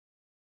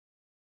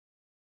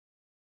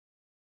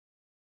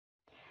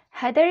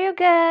Hi there you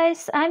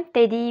guys, I'm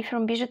Teddy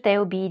from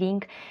BijuTeo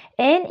Beading,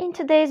 and in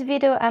today's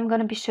video I'm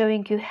gonna be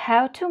showing you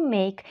how to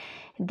make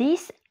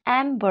these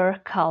amber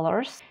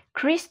colors,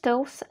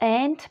 crystals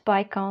and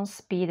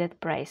bicones beaded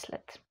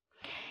bracelet.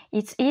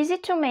 It's easy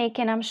to make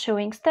and I'm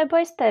showing step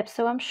by step,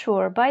 so I'm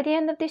sure by the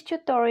end of this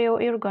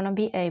tutorial you're gonna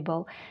be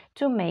able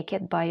to make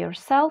it by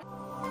yourself.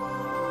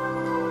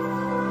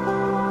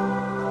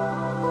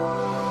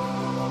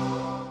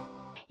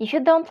 If you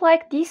don't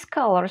like these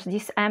colors,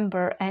 these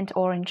amber and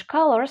orange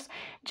colors,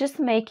 just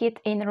make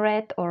it in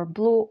red or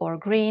blue or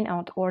green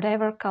or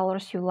whatever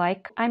colors you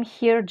like. I'm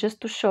here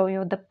just to show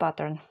you the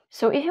pattern.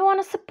 So if you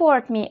want to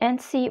support me and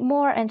see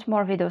more and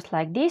more videos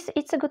like this,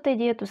 it's a good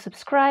idea to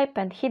subscribe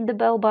and hit the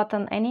bell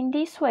button, and in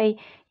this way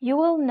you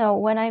will know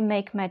when I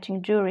make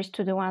matching jewelries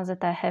to the ones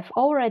that I have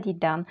already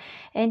done,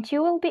 and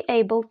you will be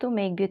able to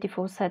make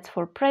beautiful sets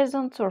for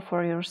presents or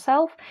for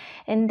yourself.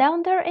 And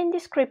down there in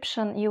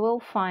description you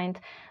will find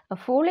a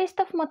full list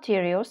of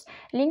materials,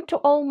 link to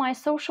all my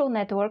social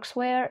networks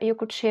where you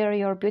could share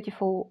your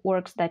beautiful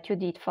works that you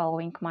did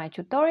following my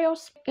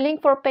tutorials,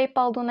 link for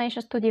PayPal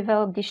donations to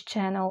develop this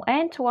channel,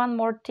 and one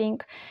more thing,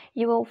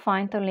 you will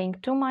find a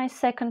link to my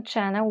second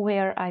channel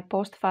where I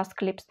post fast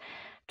clips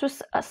to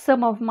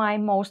some of my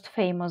most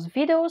famous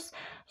videos,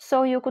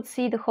 so you could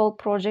see the whole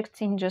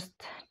project in just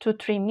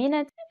 2-3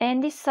 minutes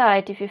and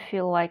decide if you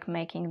feel like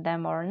making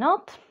them or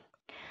not.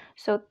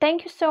 So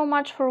thank you so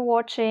much for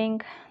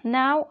watching.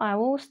 Now I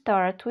will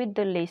start with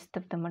the list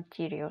of the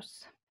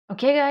materials.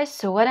 Okay guys,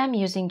 so what I'm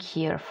using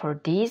here for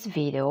this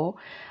video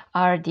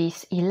are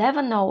these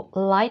 11/0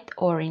 light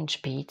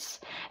orange beads,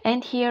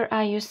 and here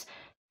I use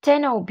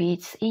 10/0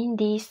 beads in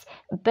this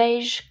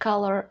beige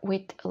color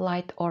with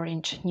light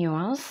orange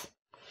nuance.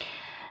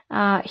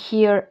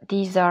 Here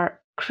these are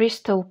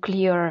crystal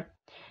clear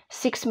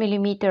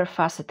 6mm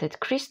faceted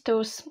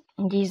crystals.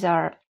 These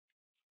are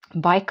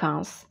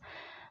bicones.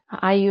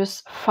 I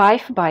use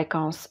 5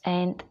 bicones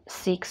and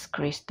 6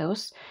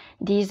 crystals.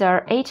 These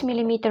are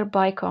 8mm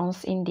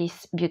bicones in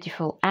this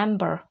beautiful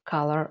amber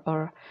color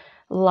or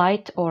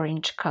light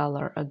orange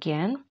color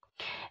again.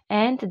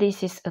 And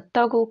this is a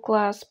toggle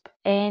clasp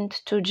and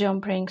 2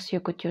 jump rings. You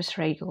could use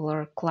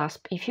regular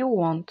clasp if you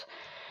want,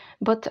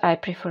 but I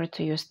prefer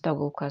to use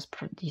toggle clasp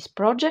for this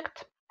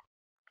project.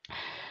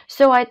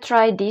 So I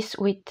tried this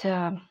with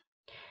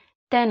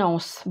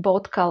 10/0,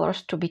 both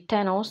colors to be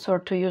 10/0 or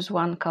to use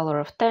one color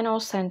of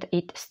 10/0, and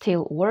it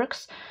still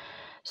works.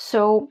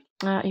 So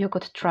you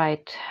could try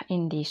it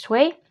in this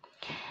way.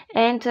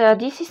 And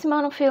this is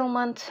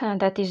monofilament,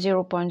 that is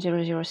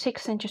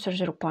 0.006 inches or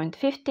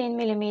 0.15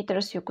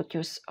 millimeters. You could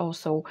use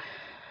also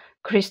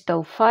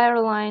crystal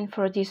fireline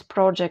for this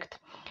project.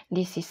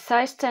 This is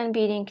size 10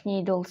 beading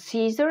needle,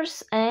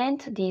 scissors, and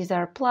these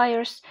are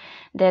pliers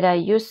that I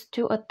use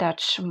to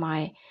attach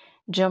my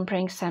jump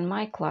rings and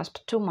my clasp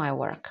to my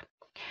work.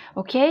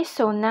 Okay,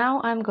 so now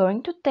I'm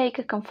going to take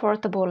a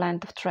comfortable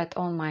length of thread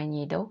on my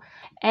needle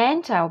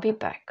and I'll be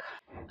back.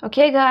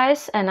 Okay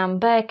guys, and I'm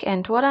back,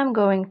 and what I'm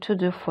going to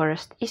do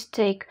first is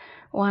take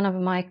one of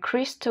my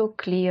crystal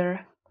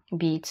clear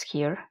beads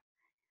here,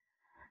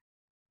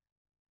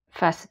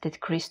 faceted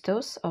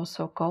crystals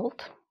also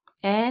called,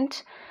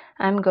 and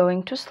I'm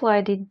going to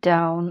slide it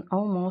down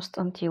almost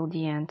until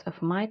the end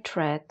of my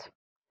thread.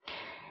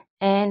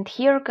 And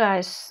here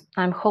guys,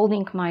 I'm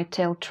holding my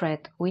tail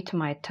thread with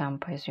my thumb,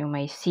 as you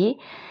may see,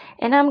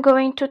 and I'm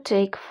going to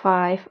take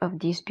 5 of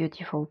these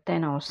beautiful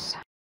 10/0.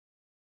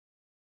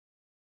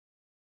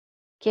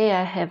 Okay,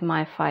 I have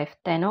my 5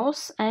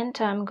 10/0 and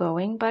I'm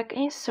going back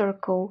in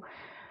circle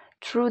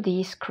through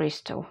this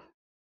crystal.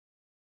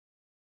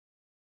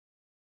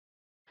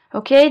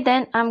 Okay,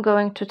 then I'm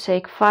going to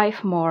take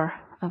 5 more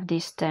of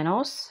these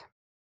 10/0,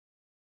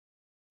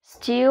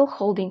 still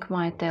holding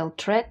my tail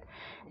thread,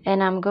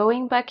 and I'm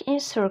going back in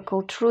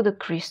circle through the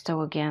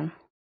crystal again.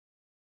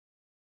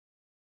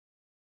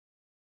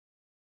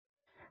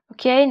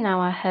 Okay, now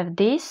I have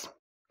this,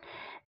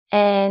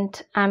 and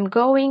I'm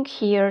going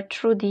here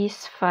through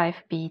these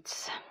 5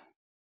 beads,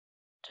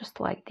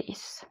 just like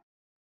this.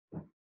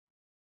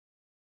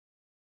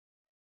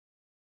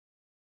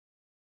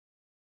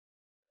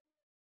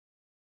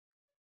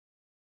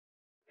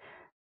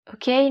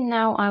 Okay,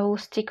 now I will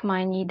stick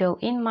my needle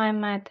in my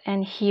mat,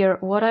 and here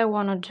what I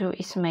want to do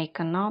is make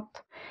a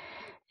knot,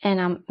 and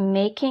I'm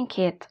making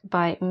it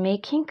by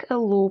making a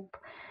loop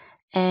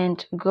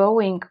and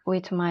going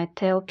with my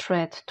tail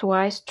thread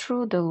twice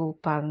through the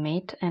loop I've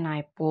made, and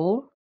I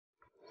pull,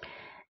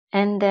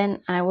 and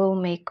then I will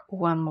make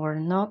one more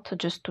knot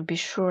just to be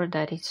sure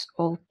that it's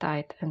all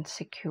tight and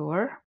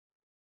secure.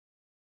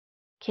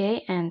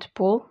 Okay, and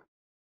pull.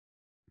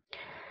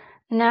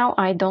 Now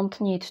I don't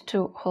need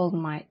to hold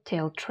my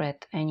tail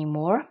thread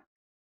anymore.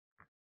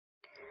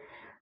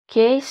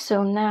 Okay,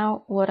 so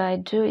now what I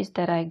do is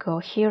that I go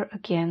here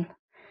again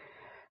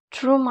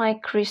through my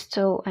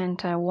crystal,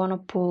 and I want to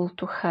pull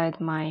to hide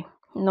my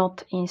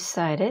knot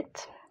inside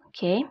it.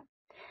 Okay,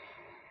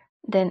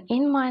 then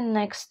in my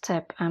next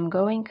step I'm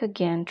going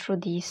again through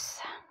these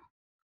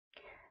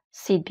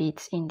seed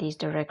beads in this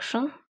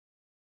direction,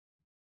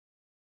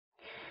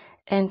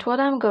 And what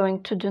I'm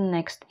going to do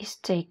next is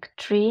take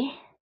 3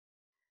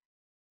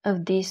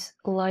 of these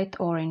light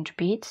orange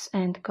beads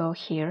and go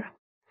here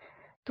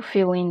to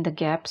fill in the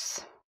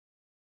gaps.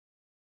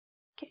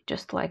 Okay,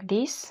 just like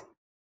this.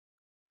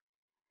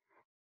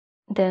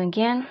 Then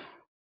again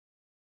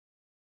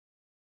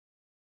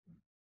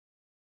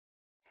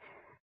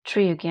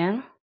 3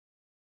 again.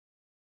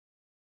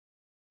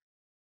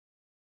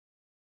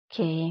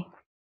 Okay.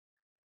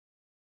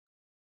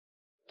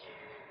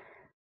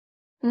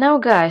 Now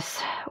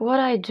guys, what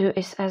I do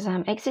is, as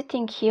I'm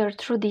exiting here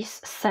through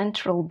this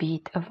central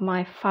bead of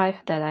my 5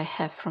 that I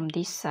have from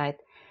this side,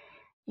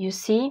 you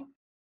see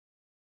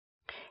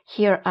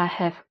here I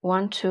have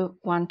 1 2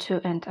 1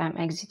 2 and I'm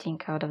exiting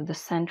out of the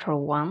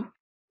central one.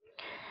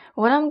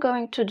 What I'm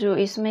going to do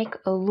is make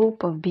a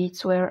loop of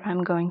beads where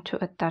I'm going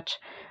to attach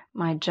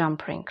my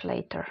jump ring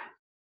later.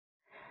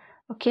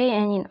 Okay,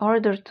 and in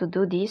order to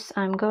do this,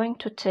 I'm going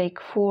to take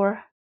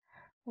 4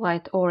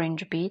 light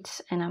orange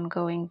beads and I'm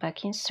going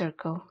back in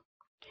circle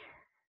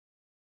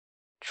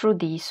through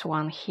this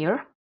one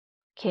here.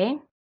 Okay,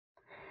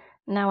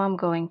 now I'm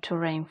going to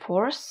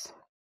reinforce.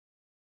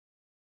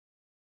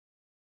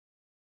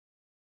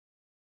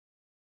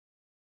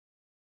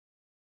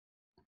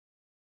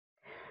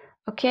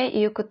 Okay,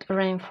 you could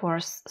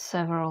reinforce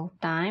several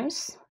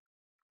times.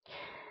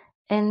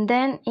 And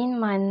then in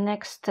my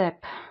next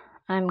step,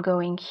 I'm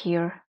going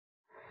here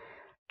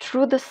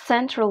through the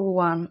central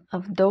one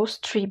of those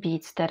 3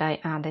 beads that I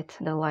added,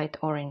 the light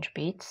orange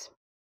beads.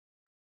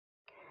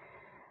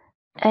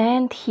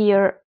 And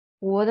here,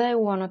 what I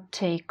want to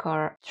take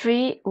are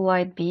 3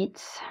 light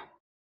beads,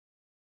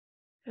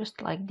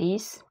 just like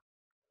this.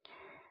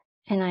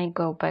 And I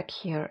go back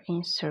here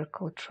in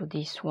circle through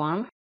this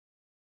one.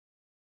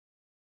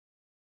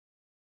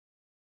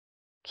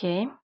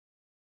 Okay.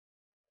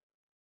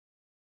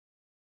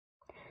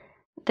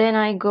 Then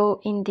I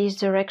go in this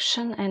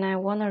direction and I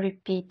want to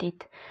repeat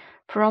it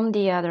from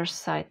the other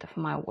side of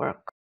my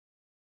work.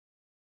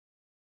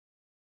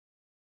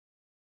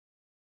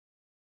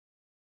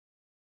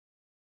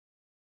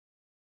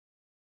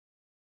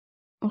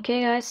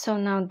 Okay guys, so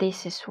now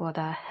this is what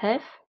I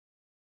have.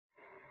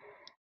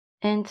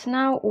 And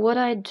now what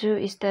I do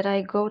is that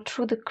I go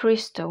through the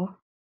crystal.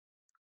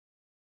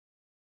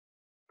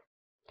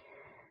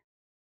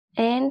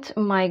 And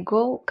my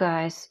goal,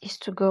 guys, is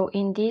to go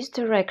in this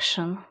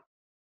direction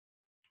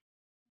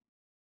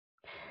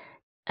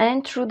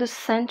and through the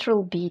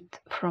central bead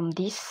from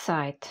this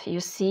side. You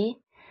see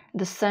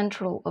the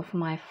central of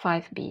my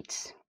 5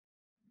 beads.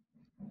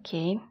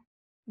 Okay,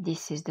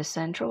 this is the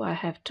central. I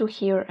have 2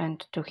 here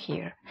and 2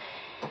 here.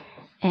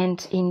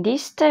 And in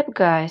this step,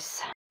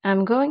 guys,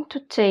 I'm going to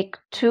take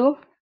 2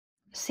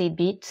 seed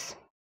beads,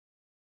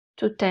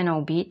 2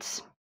 10-0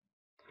 beads,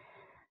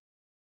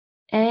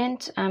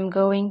 and I'm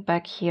going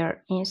back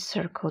here in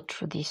circle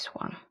through this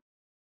one.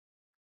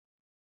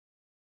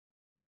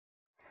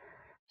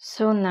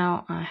 So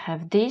now I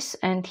have this,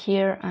 and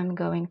here I'm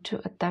going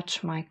to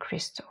attach my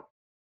crystal.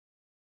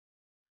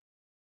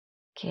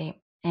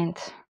 Okay, and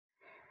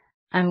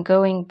I'm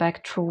going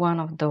back through one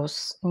of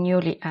those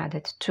newly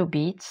added 2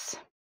 beads.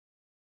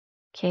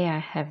 Okay, I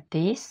have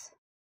this.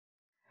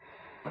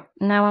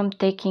 Now I'm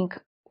taking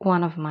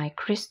one of my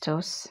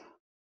crystals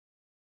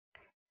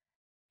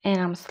and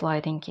I'm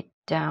sliding it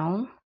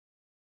down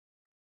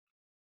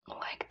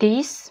like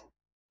this.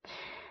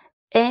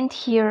 And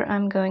here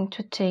I'm going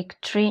to take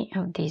 3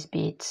 of these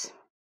beads.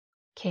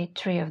 Okay,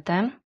 3 of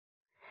them.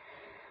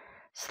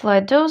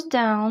 Slide those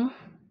down.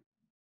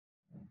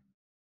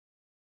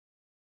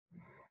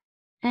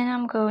 And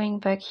I'm going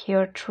back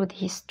here through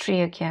these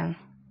 3 again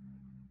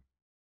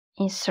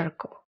in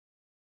circle.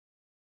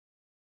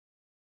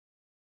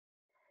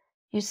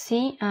 You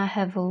see, I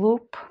have a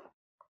loop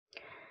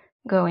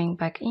going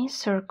back in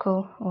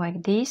circle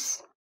like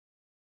this.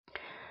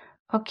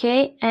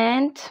 Okay,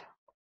 and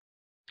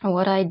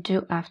what I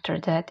do after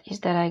that is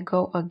that I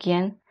go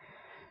again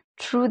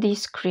through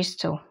this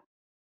crystal.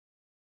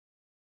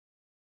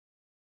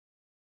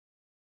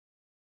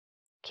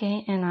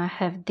 Okay, and I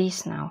have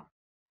this now.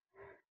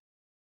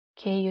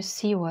 Okay, you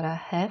see what I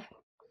have.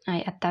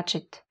 I attach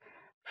it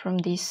from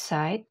this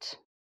side.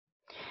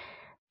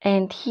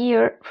 And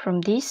here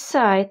from this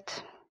side,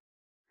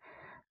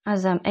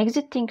 as I'm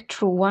exiting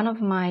through one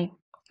of my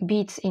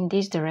beads in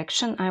this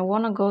direction, I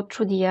want to go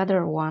through the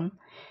other one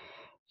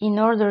in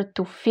order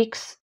to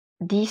fix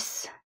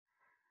this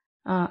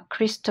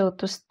crystal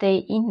to stay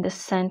in the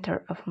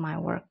center of my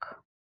work.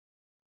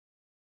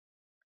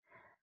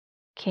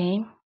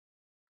 Okay,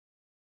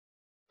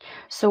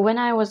 so when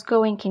I was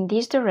going in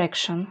this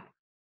direction,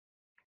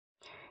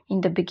 in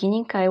the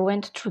beginning I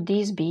went through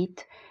this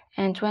bead,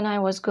 and when I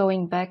was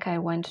going back I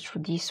went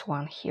through this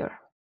one here.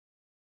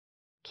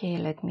 Okay,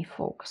 let me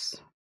focus.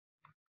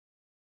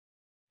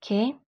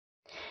 Okay,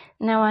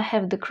 now I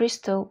have the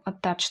crystal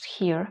attached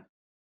here,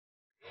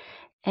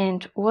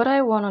 and what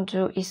I want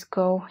to do is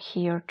go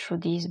here through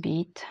this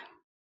bead.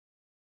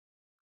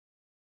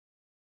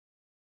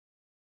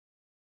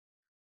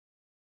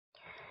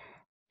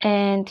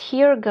 And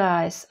here,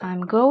 guys,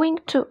 I'm going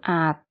to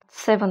add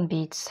 7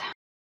 beads.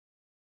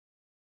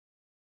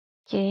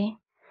 Okay,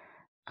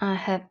 I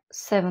have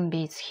 7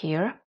 beads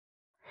here,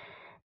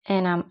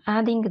 and I'm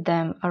adding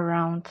them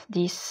around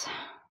this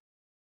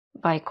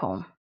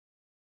bicone.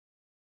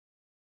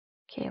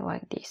 Okay,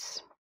 like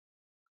this.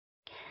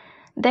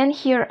 Then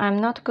here I'm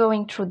not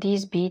going through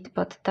this bead,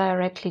 but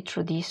directly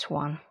through this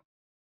one.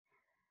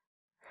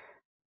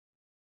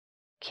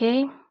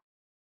 Okay,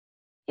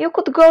 you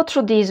could go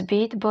through this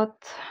bead, but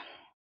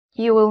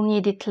you will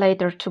need it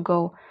later to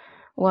go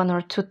 1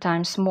 or 2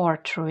 times more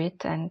through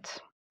it, and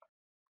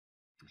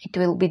it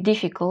will be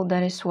difficult.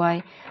 That is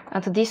why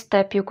at this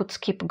step you could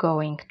skip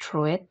going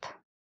through it.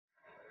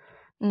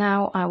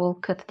 Now I will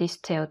cut this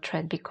tail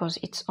thread because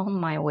it's on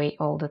my way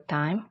all the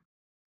time.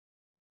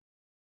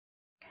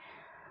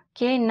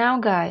 Okay, now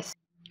guys,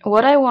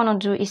 what I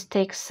want to do is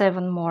take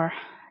 7 more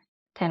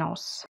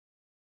tenos.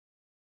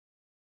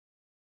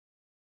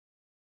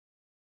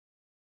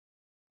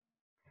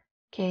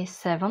 Okay,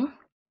 7.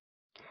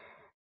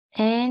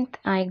 And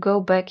I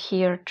go back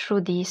here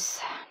through this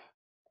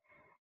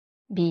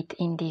bead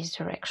in this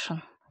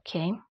direction.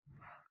 Okay.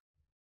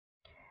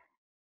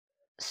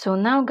 So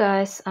now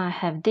guys, I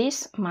have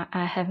this,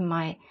 I have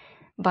my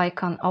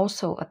bicone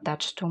also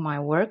attached to my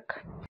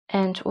work.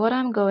 And what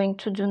I'm going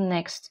to do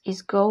next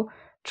is go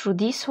through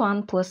this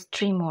one plus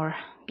 3 more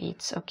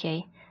beads.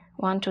 Okay,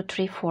 1, 2,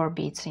 3, 4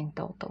 beads in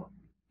total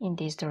in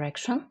this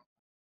direction.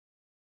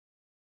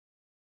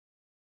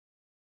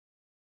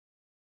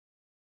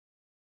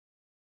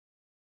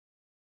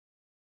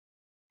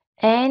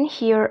 And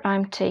here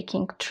I'm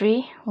taking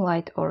 3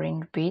 light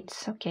orange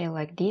beads, okay,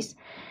 like this.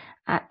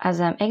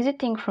 As I'm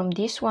exiting from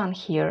this one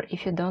here,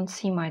 if you don't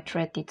see my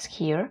thread, it's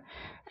here.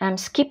 I'm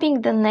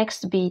skipping the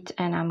next bead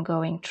and I'm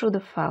going through the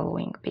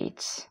following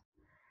beads.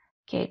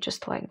 Okay,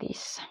 just like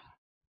this.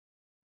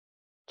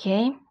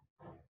 Okay.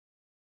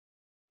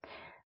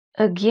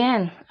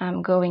 Again,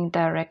 I'm going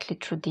directly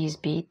through these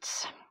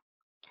beads.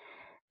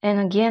 And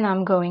again,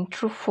 I'm going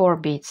through 4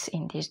 beads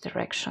in this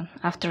direction.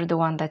 After the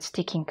one that's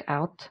sticking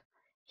out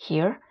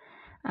here,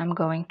 I'm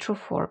going through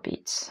 4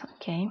 beads,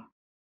 okay?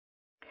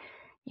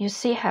 You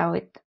see how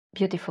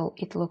beautiful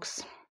it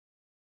looks.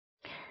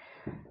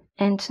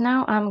 And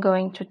now I'm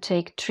going to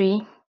take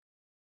 3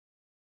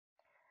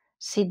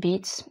 seed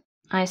beads.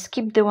 I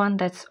skip the one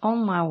that's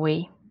on my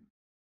way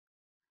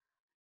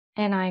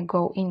and I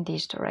go in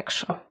this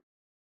direction.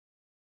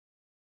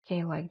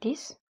 Okay, like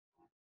this.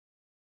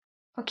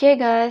 Okay,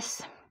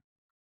 guys.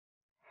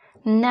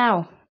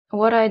 Now,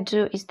 what I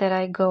do is that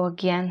I go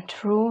again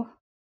through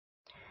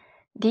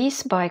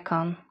this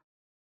bicone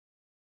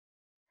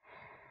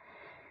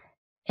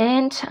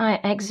and I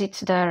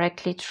exit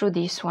directly through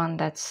this one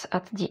that's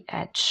at the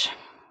edge.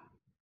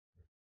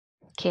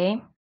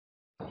 Okay.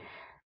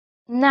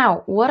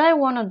 Now, what I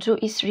want to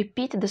do is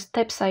repeat the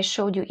steps I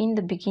showed you in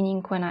the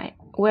beginning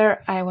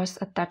where I was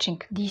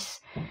attaching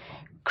this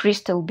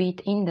crystal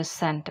bead in the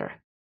center.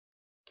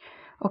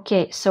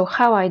 Okay, so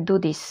how I do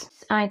this?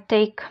 I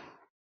take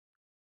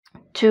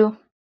 2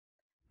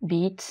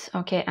 beads,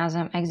 okay, as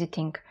I'm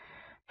exiting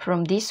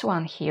from this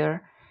one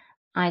here,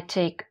 I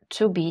take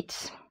 2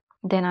 beads,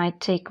 then I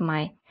take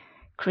my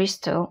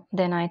crystal,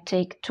 then I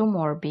take 2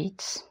 more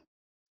beads,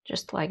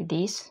 just like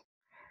this.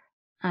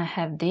 I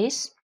have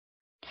this,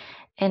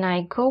 and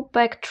I go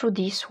back through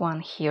this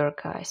one here,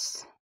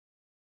 guys.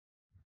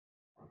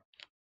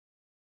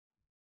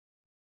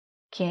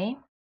 Okay.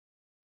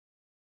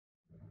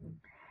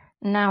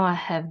 Now I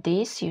have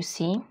this, you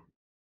see.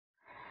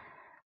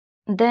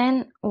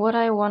 Then what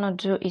I want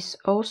to do is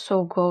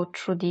also go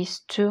through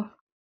these 2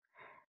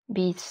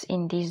 beads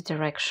in this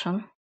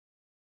direction.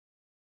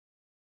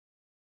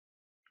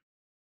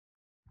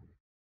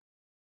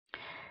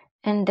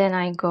 And then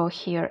I go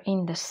here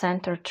in the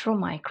center through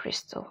my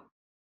crystal.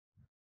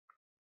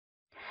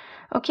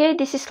 Okay,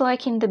 this is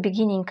like in the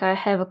beginning. I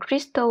have a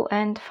crystal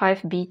and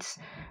 5 beads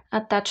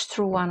attached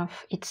through one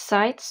of its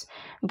sides,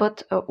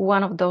 but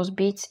one of those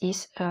beads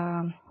is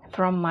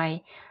from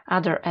my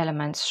other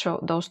elements. So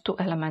those 2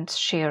 elements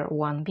share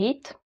 1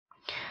 bead.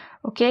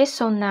 Okay,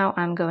 so now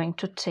I'm going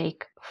to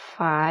take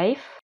 5.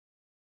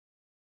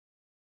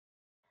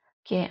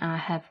 Okay, I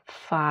have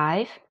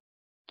 5.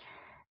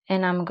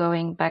 And I'm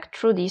going back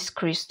through this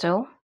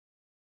crystal.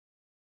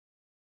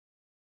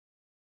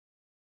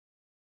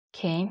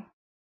 Okay.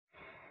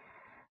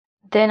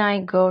 Then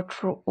I go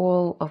through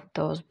all of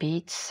those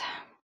beads.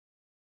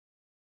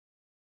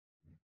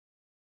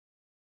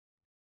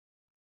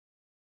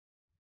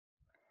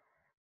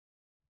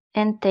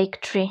 And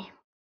take 3.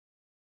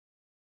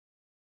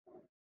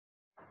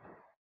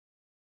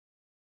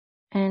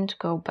 And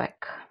go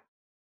back.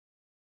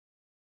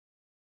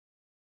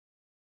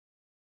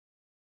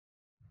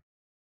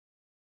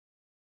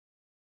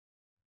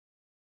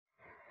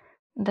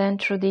 Then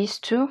through these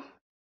 2.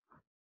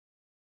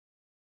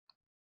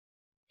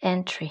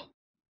 And 3.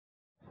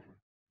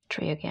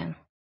 3 again.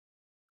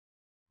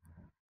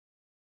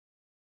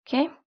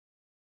 Okay.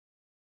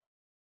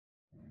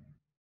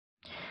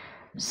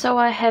 So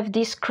I have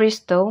this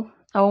crystal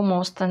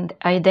almost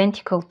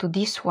identical to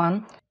this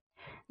one.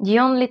 The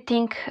only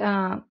thing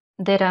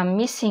that I'm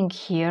missing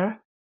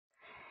here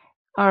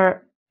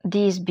are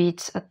these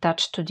beads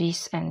attached to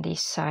this and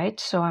this side,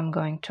 so I'm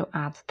going to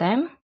add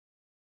them.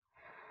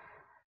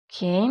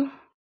 Okay,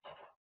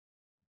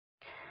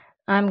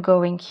 I'm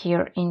going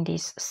here in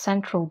this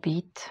central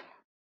bead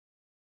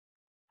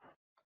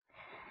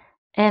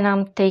and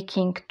I'm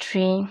taking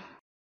 3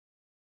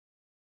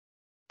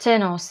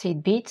 10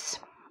 seed beads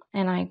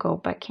and I go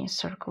back in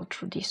circle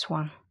through this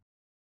one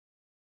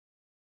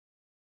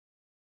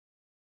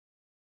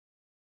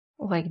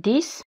like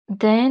this.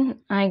 Then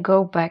I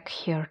go back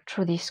here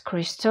through this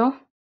crystal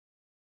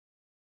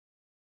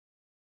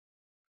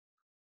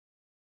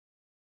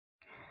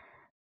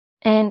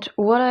and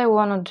what I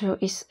want to do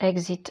is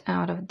exit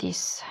out of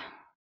this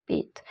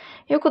bead.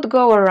 You could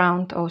go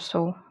around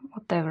also,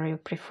 whatever you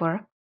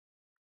prefer.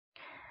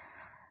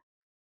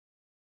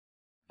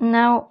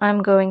 Now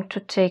I'm going to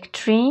take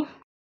 3.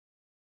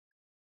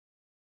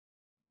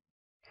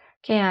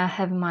 Okay, I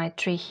have my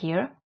 3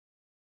 here.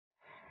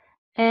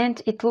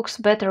 And it looks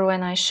better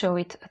when I show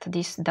it at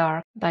this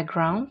dark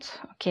background.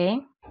 Okay.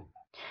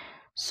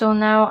 So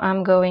now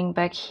I'm going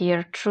back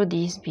here through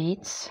these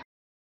beads.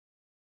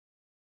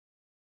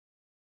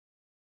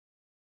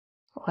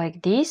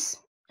 Like this.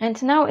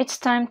 And now it's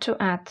time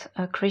to add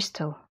a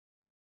crystal.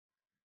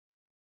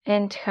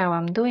 And how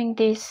I'm doing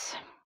this,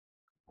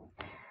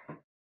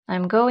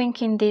 I'm going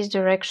in this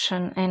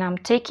direction and I'm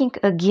taking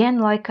again,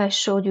 like I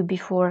showed you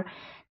before,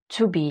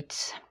 2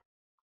 beads.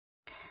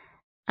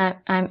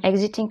 I'm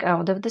exiting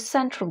out of the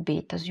central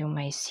bead, as you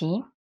may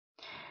see.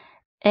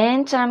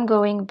 And I'm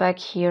going back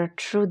here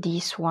through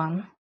this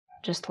one,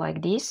 just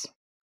like this.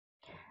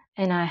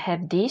 And I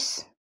have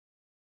this.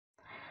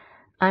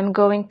 I'm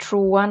going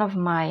through one of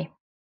my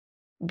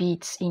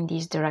beads in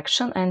this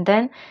direction, and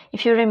then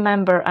if you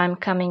remember, I'm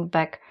coming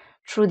back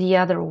through the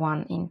other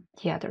one in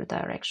the other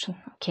direction.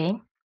 Okay,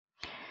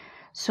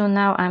 so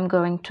now I'm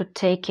going to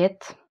take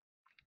it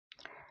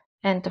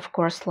and of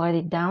course slide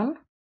it down.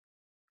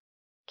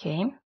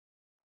 Okay,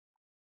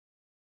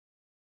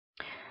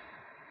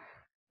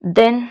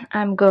 then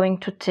I'm going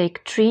to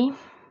take 3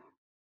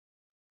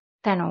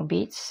 10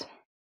 beads,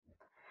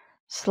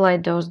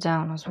 slide those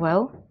down as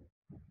well.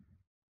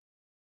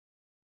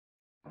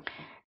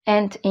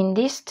 And in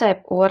this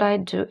step, what I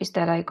do is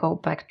that I go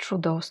back through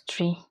those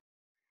 3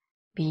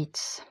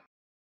 beads.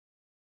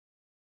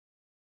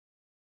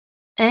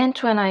 And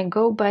when I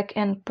go back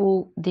and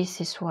pull,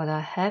 this is what I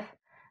have.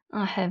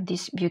 I have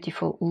this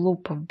beautiful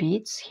loop of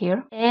beads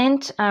here.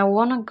 And I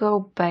want to go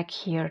back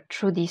here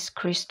through this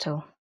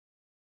crystal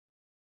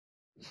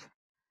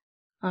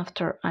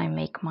after I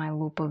make my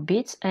loop of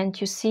beads.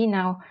 And you see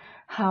now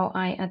how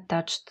I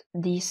attached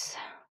this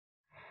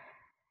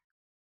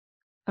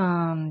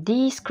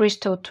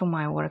crystal to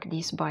my work,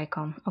 this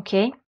bicone.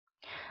 Okay,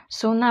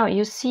 so now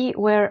you see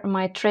where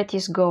my thread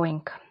is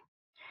going.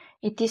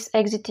 It is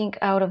exiting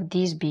out of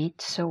this bead,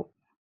 so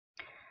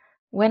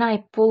when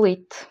I pull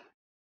it,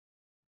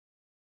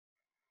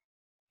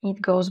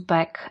 it goes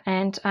back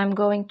and I'm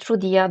going through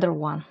the other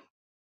one.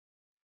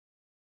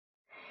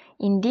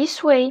 In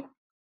this way,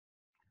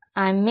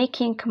 I'm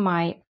making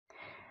my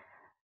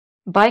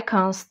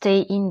bicone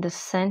stay in the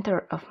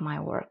center of my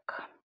work.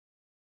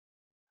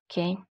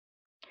 Okay,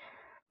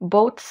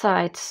 both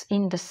sides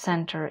in the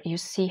center, you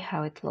see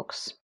how it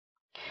looks.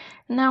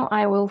 Now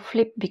I will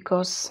flip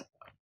because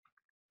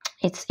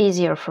it's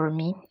easier for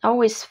me.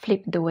 Always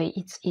flip the way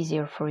it's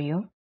easier for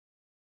you.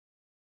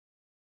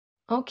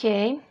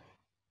 Okay,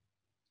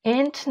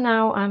 and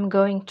now I'm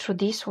going through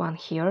this one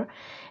here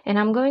and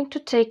I'm going to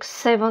take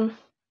 7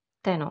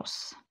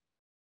 tenos.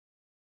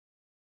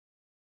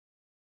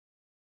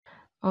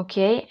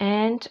 Okay,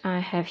 and I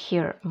have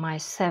here my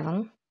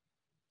 7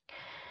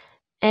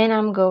 and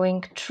I'm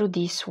going through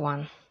this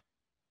one.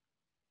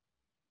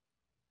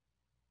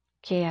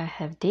 Okay, I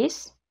have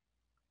this.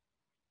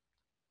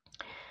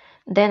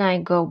 Then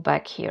I go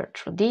back here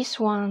through this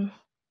one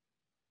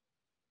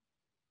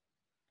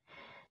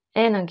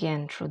and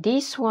again through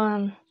this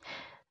one.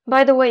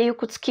 By the way, you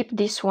could skip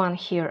this one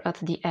here at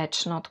the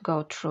edge, not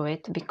go through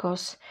it,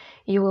 because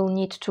you will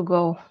need to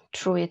go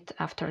through it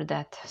after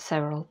that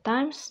several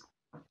times.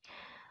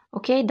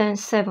 Okay, then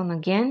 7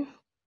 again.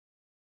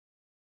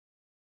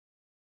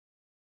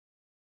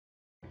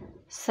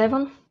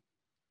 7.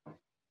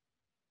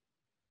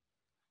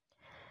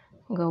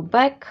 Go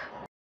back.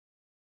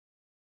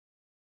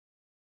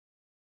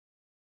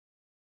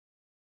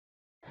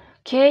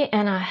 Okay,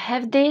 and I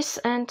have this,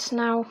 and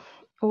now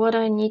what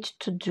I need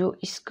to do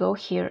is go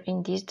here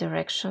in this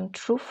direction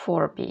through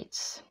 4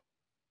 beads.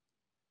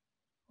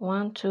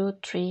 1, 2,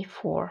 3,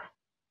 4.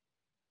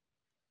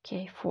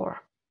 Okay,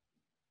 4.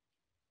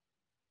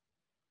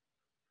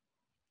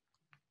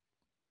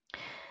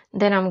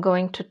 Then I'm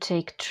going to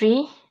take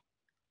 3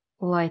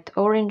 light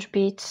orange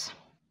beads.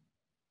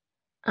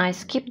 I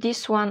skip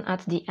this one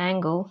at the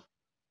angle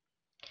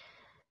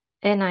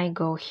and I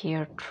go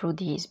here through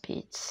these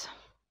beads.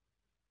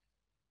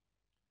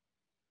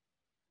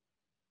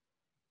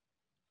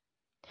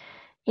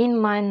 In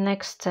my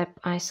next step,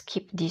 I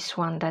skip this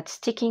one that's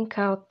sticking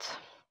out.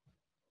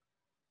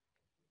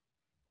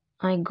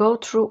 I go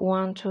through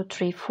 1, 2,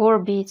 3, 4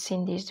 beads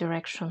in this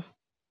direction.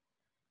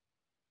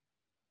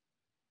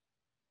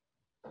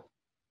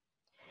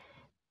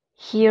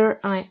 Here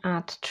I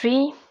add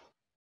 3.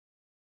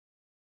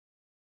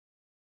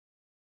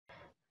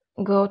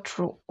 Go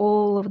through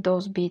all of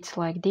those beads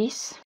like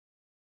this.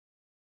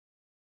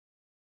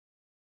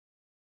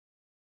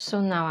 So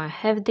now I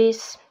have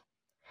this.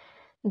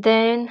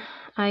 Then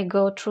I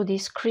go through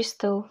this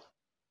crystal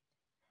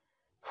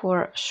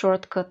for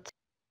shortcut.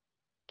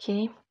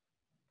 Okay.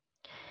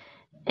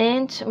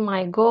 And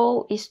my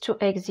goal is to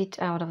exit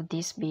out of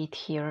this bead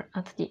here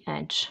at the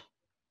edge.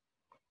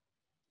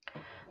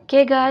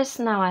 Okay guys,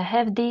 now I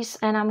have this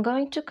and I'm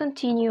going to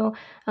continue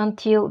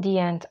until the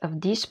end of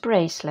this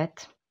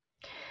bracelet.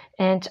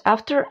 And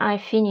after I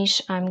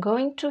finish, I'm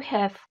going to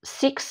have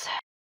 6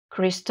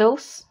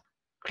 crystals,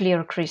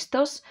 clear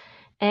crystals,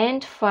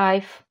 and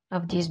 5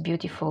 of these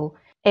beautiful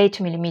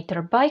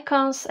 8mm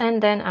bicones,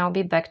 and then I'll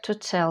be back to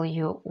tell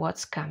you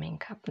what's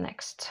coming up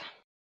next.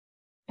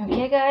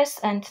 Okay guys,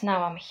 and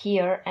now I'm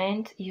here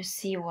and you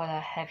see what I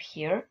have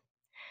here.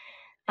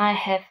 I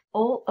have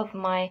all of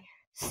my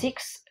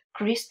 6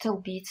 crystal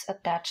beads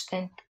attached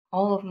and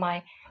all of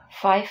my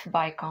 5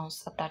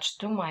 bicones attached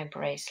to my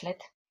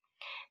bracelet.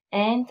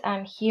 And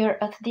I'm here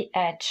at the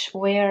edge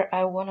where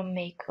I want to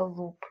make a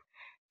loop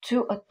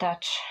to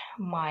attach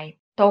my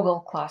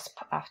toggle clasp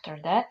after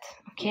that.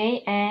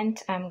 Okay,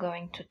 and I'm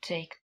going to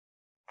take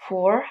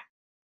 4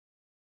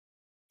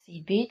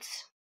 seed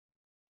beads.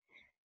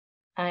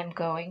 I'm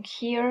going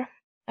here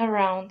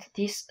around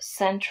this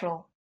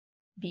central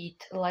bead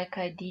like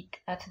I did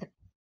at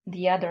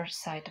the other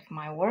side of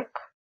my work,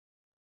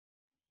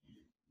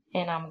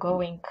 and I'm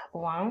going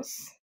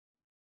once.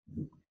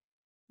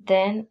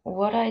 Then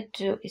what I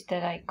do is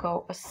that I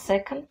go a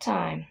second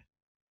time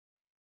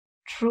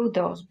through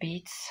those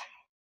beads,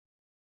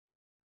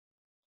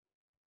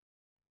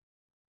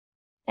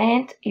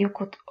 and you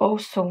could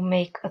also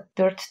make a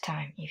third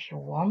time if you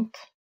want.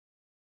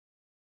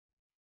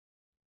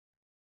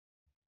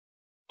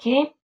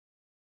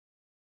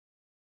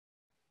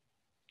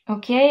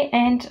 Okay,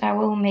 and I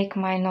will make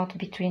my knot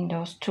between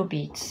those 2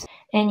 beads.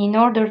 And in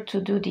order to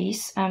do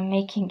this, I'm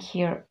making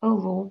here a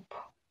loop,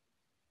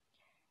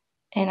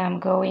 and I'm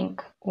going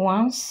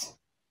once,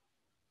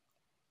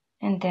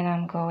 and then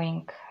I'm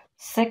going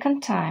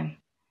second time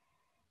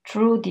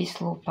through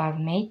this loop I've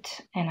made,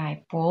 and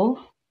I pull.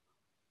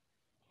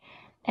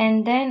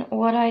 And then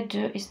what I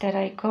do is that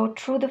I go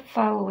through the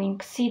following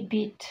seed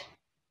bead,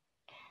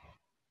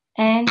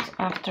 and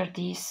after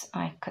this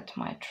I cut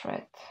my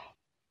thread.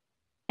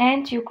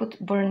 And you could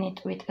burn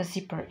it with a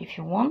zipper if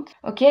you want.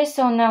 Okay,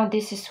 so now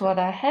this is what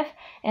I have,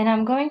 and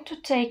I'm going to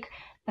take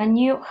a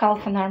new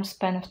 1/2 arm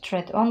span of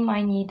thread on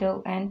my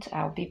needle and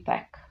I'll be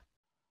back.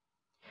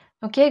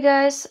 Okay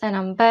guys, and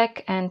I'm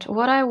back, and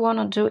what I want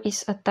to do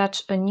is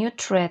attach a new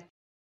thread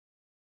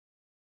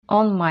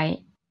on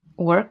my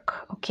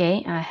work.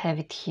 Okay, I have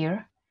it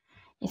here.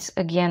 It's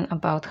again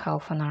about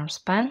 1/2 arm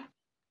span.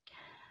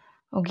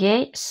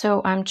 Okay,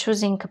 so I'm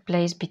choosing a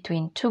place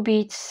between 2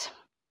 beads.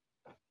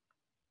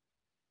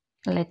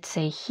 Let's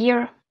say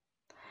here.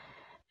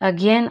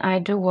 Again, I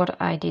do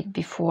what I did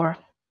before.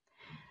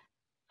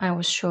 I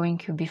was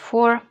showing you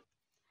before.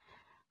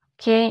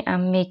 Okay,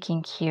 I'm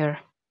making here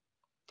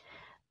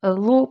a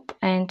loop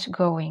and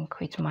going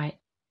with my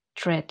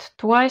thread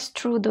twice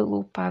through the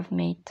loop I've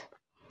made.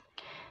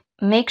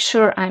 Make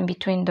sure I'm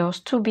between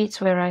those 2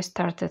 beads where I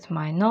started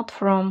my knot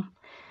from.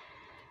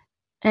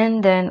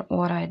 And then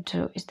what I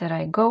do is that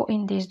I go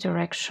in this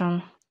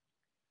direction.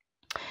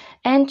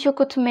 And you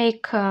could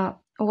make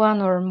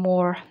 1 or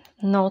more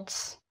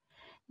knots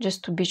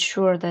just to be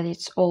sure that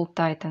it's all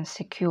tight and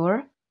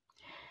secure.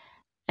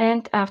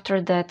 And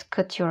after that,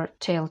 cut your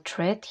tail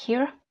thread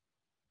here.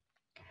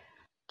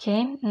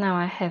 Okay, now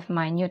I have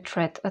my new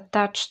thread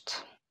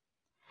attached.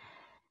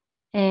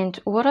 And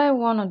what I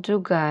want to do,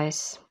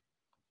 guys,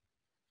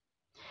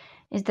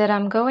 is that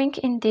I'm going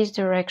in this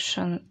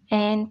direction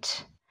and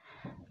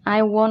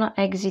I want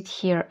to exit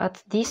here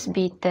at this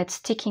bead that's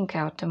sticking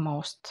out the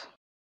most.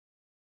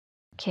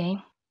 Okay,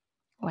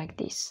 like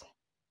this.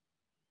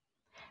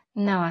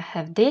 Now I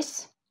have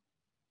this.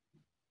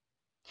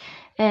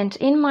 And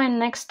in my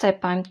next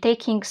step, I'm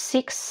taking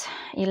 6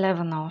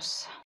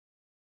 11/0.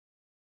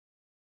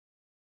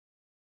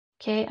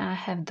 Okay, I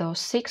have those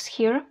 6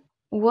 here.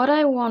 What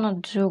I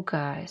want to do,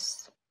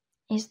 guys,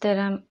 is that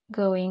I'm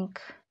going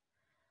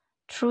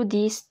through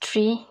these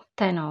 3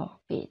 10/0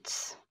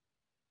 beads.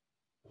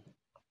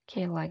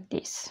 Okay, like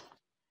this.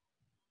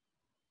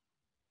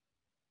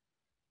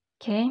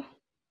 Okay.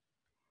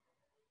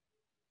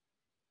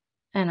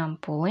 And I'm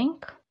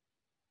pulling.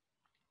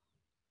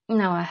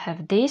 Now I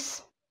have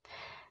this.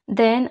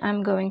 Then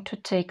I'm going to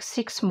take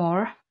 6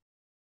 more.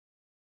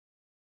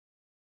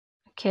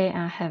 Okay,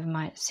 I have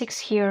my 6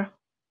 here.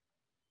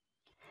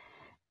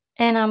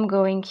 And I'm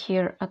going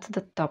here at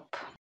the top.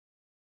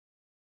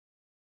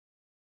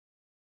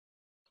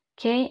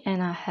 Okay,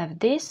 and I have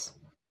this.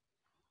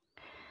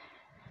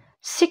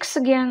 6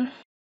 again.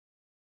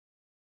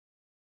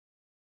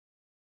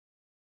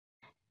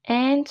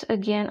 And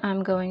again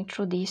I'm going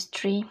through these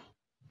 3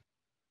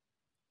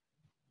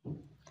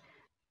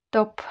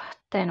 top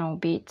 10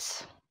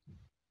 beads.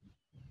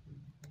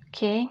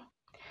 Okay,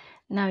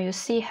 now you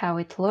see how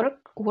it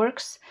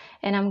works,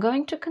 and I'm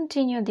going to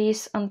continue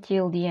this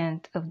until the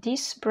end of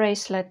this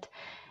bracelet,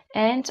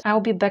 and I'll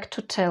be back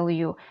to tell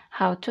you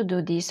how to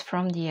do this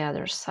from the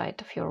other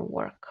side of your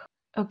work.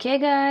 Okay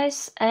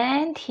guys,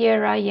 and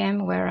here I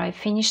am where I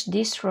finished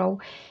this row.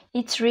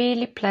 It's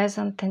really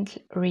pleasant and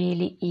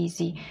really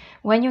easy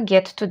when you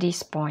get to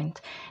this point,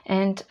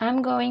 and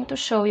I'm going to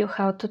show you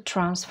how to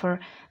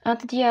transfer at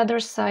the other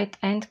side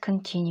and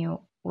continue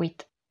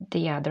with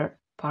the other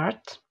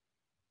part.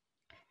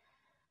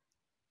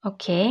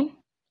 Okay,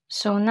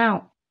 so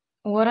now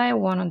what I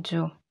want to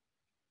do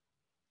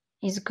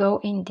is go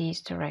in this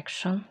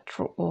direction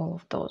through all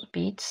of those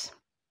beads.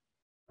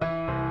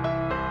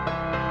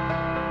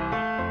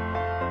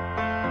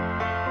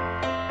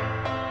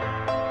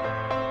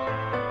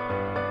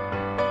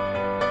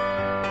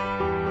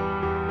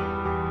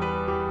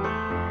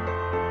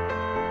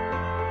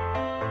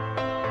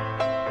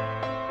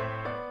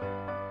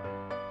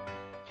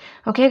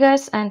 Okay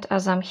guys, and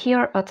as I'm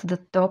here at the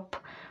top,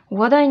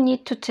 what I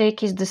need to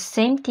take is the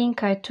same thing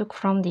I took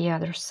from the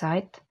other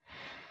side.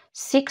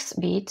 6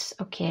 beads,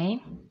 okay,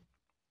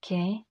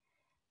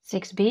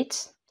 6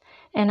 beads,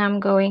 and I'm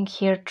going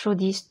here through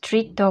these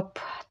 3 top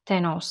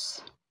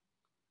tenos.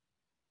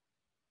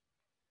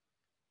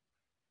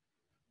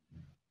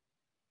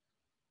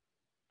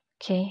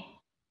 Okay,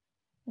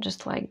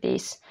 just like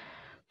this,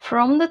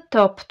 from the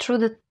top through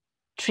the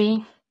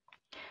 3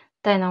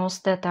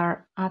 tenos that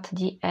are at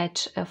the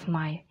edge of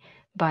my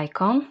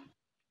bicone.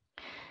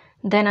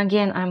 Then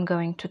again I'm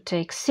going to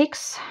take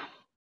 6,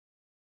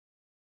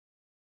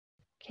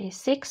 okay,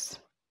 6,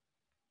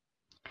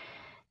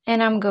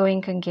 and I'm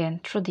going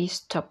again through this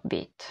top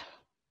bead.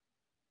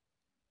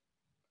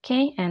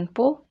 Okay, and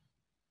pull.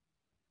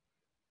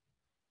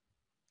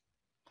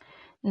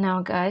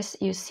 Now guys,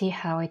 you see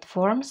how it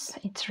forms,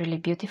 it's really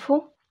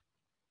beautiful.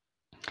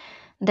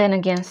 Then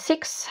again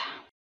 6,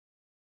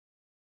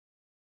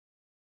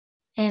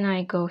 and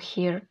I go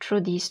here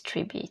through these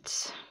 3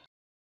 beads.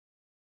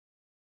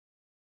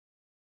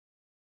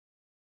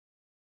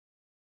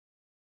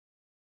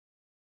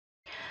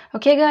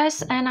 Okay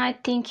guys, and I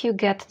think you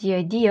get the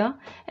idea,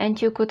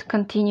 and you could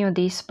continue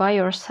this by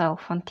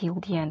yourself until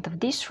the end of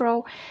this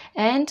row,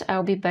 and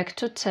I'll be back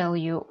to tell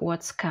you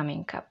what's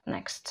coming up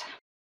next.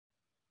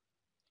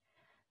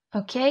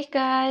 Okay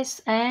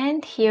guys,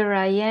 and here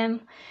I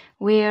am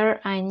where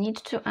I need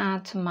to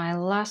add my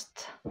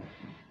last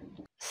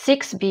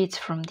 6 beads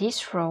from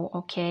this row,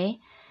 okay,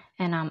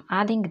 and I'm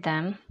adding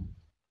them.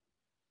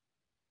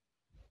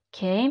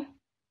 Okay,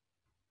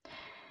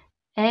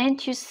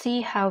 and you see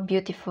how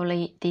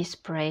beautifully this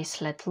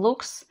bracelet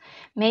looks.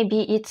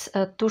 Maybe it's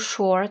too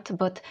short,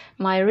 but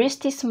my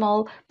wrist is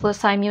small,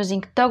 plus I'm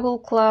using toggle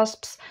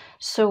clasps,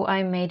 so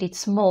I made it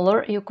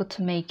smaller. You could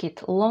make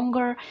it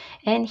longer,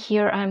 and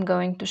here I'm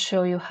going to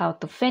show you how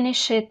to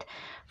finish it.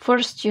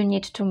 First you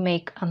need to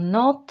make a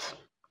knot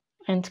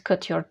and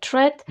cut your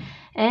thread,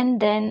 and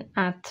then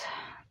add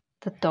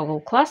the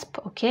toggle clasp.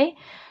 Okay,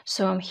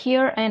 so I'm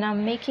here and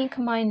I'm making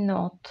my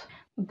knot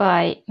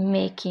by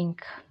making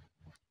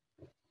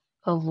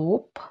a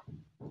loop,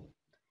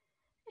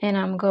 and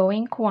I'm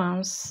going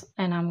once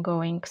and I'm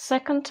going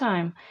second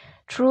time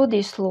through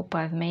this loop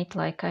I've made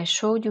like I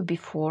showed you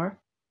before,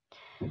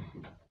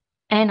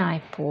 and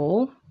I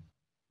pull.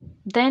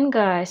 Then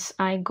guys,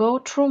 I go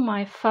through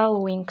my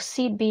following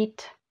C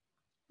bead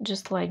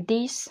just like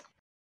this,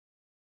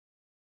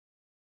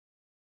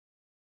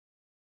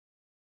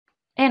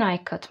 and I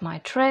cut my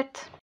thread.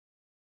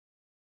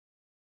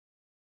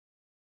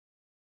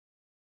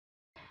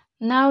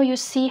 Now you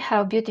see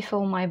how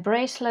beautiful my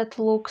bracelet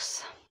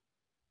looks,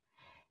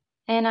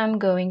 and I'm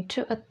going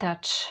to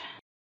attach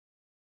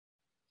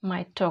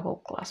my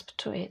toggle clasp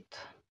to it.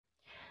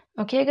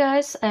 Okay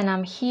guys, and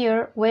I'm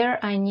here where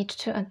I need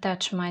to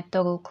attach my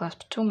toggle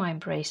clasp to my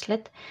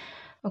bracelet.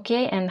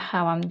 Okay, and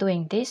how I'm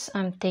doing this,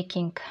 I'm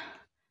taking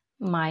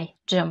my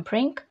jump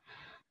ring,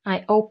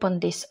 I open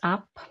this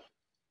up,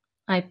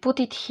 I put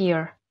it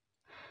here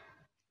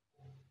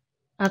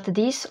at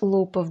this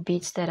loop of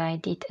beads that I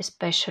did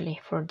especially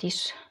for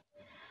this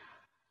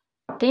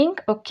thing.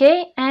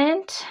 Okay,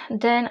 and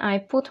then I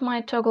put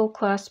my toggle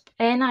clasp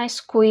and I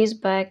squeeze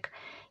back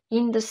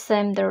in the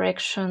same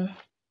direction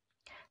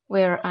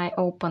where I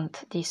opened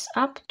this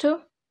up to.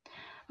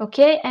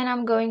 Okay, and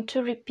I'm going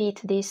to repeat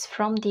this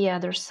from the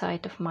other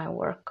side of my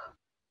work.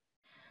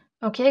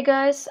 Okay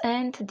guys,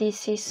 and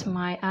this is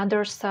my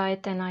other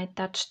side, and I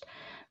touched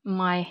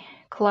my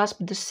clasp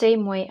the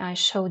same way I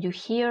showed you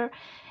here,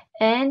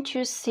 and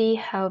you see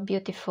how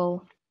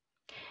beautiful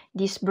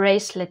this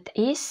bracelet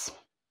is.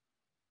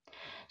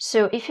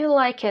 So if you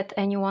like it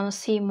and you want to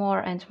see more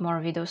and more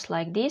videos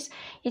like this,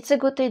 it's a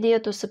good idea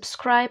to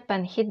subscribe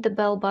and hit the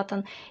bell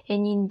button,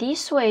 and in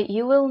this way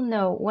you will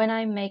know when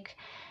I make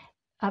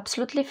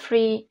absolutely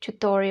free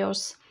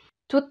tutorials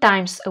 2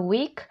 times a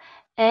week,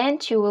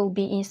 and you will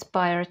be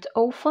inspired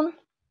often.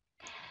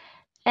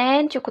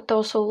 And you could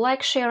also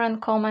like, share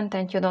and comment,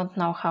 and you don't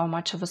know how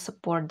much of a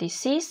support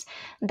this is.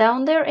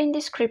 Down there in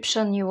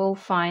description you will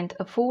find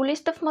a full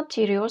list of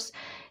materials,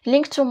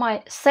 link to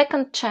my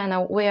second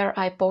channel where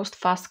I post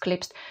fast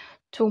clips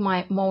to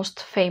my most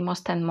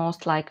famous and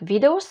most liked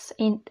videos,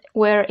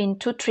 where in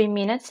 2-3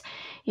 minutes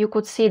you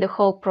could see the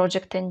whole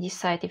project and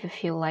decide if you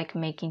feel like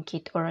making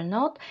it or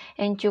not.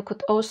 And you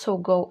could also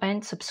go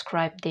and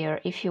subscribe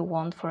there if you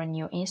want for a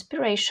new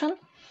inspiration.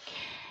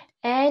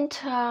 And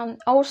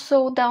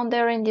also down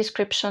there in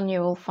description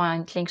you will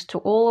find links to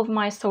all of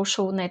my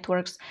social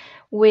networks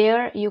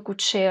where you could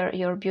share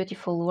your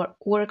beautiful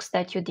works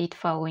that you did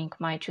following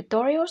my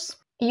tutorials.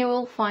 You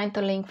will find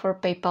a link for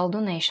PayPal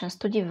donations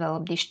to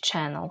develop this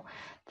channel.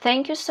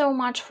 Thank you so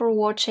much for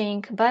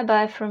watching. Bye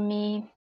bye from me.